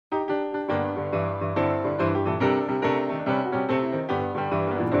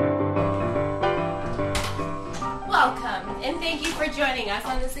and thank you for joining us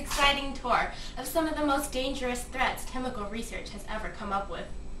on this exciting tour of some of the most dangerous threats chemical research has ever come up with.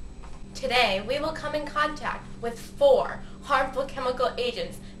 Today, we will come in contact with 4 harmful chemical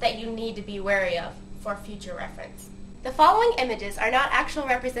agents that you need to be wary of for future reference. The following images are not actual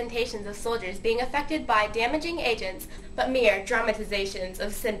representations of soldiers being affected by damaging agents, but mere dramatizations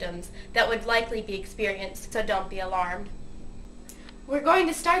of symptoms that would likely be experienced, so don't be alarmed. We're going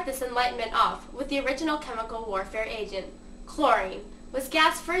to start this enlightenment off with the original chemical warfare agent. Chlorine was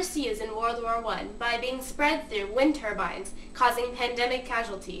gas first used in World War I by being spread through wind turbines, causing pandemic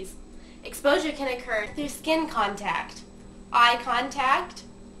casualties. Exposure can occur through skin contact, eye contact,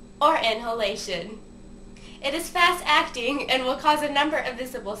 or inhalation. It is fast-acting and will cause a number of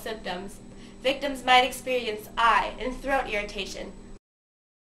visible symptoms. Victims might experience eye and throat irritation,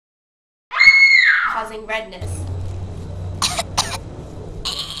 causing redness.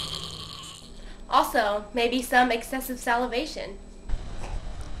 Also, maybe some excessive salivation.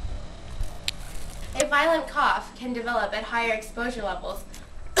 A violent cough can develop at higher exposure levels,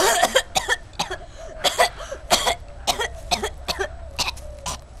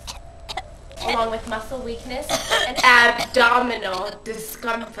 along with muscle weakness and abdominal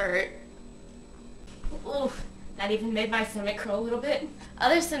discomfort. Oof, that even made my stomach curl a little bit.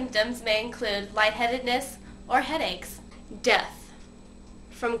 Other symptoms may include lightheadedness or headaches. Death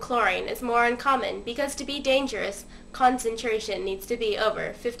from chlorine is more uncommon because to be dangerous, concentration needs to be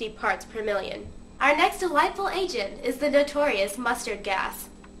over 50 parts per million. Our next delightful agent is the notorious mustard gas,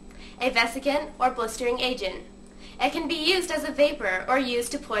 a vesicant or blistering agent. It can be used as a vapor or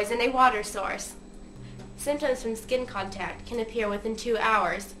used to poison a water source. Symptoms from skin contact can appear within 2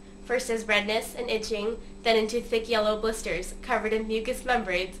 hours, first as redness and itching, then into thick yellow blisters covered in mucous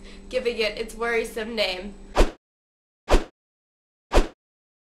membranes, giving it its worrisome name.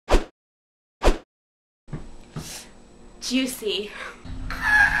 Juicy.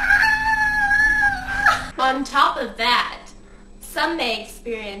 On top of that, some may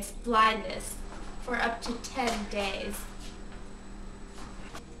experience blindness for up to 10 days.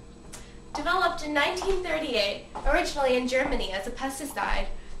 Developed in 1938, originally in Germany as a pesticide,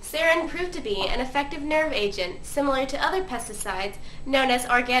 Sarin proved to be an effective nerve agent similar to other pesticides known as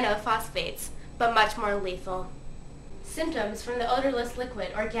organophosphates, but much more lethal. Symptoms from the odorless liquid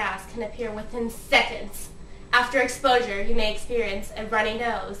or gas can appear within seconds. After exposure, you may experience a runny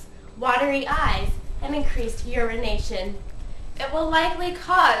nose, watery eyes, and increased urination. It will likely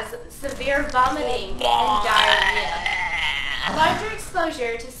cause severe vomiting and diarrhea. Larger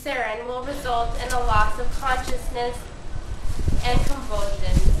exposure to sarin will result in a loss of consciousness and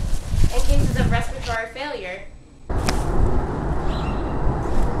convulsions. In cases of respiratory failure,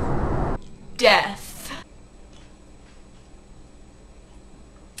 death.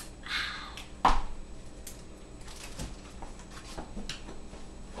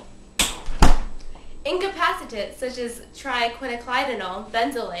 Incapacitants such as triquinacridinol,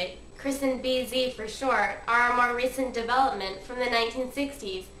 Benzilate, christened BZ for short, are a more recent development from the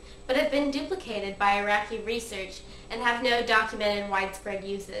 1960s, but have been duplicated by Iraqi research and have no documented widespread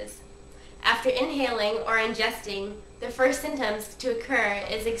uses. After inhaling or ingesting, the first symptoms to occur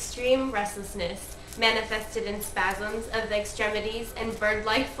is extreme restlessness, manifested in spasms of the extremities and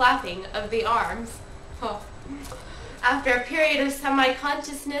bird-like flapping of the arms. Oh. After a period of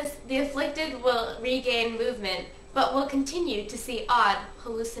semi-consciousness, the afflicted will regain movement, but will continue to see odd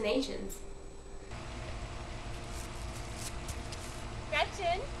hallucinations.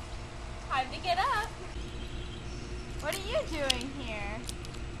 Gretchen, time to get up. What are you doing here?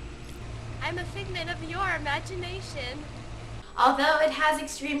 I'm a figment of your imagination. Although it has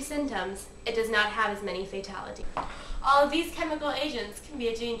extreme symptoms, it does not have as many fatalities. All of these chemical agents can be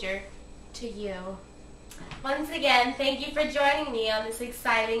a danger to you. Once again, thank you for joining me on this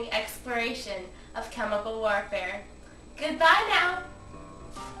exciting exploration of chemical warfare. Goodbye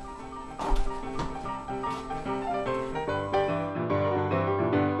now!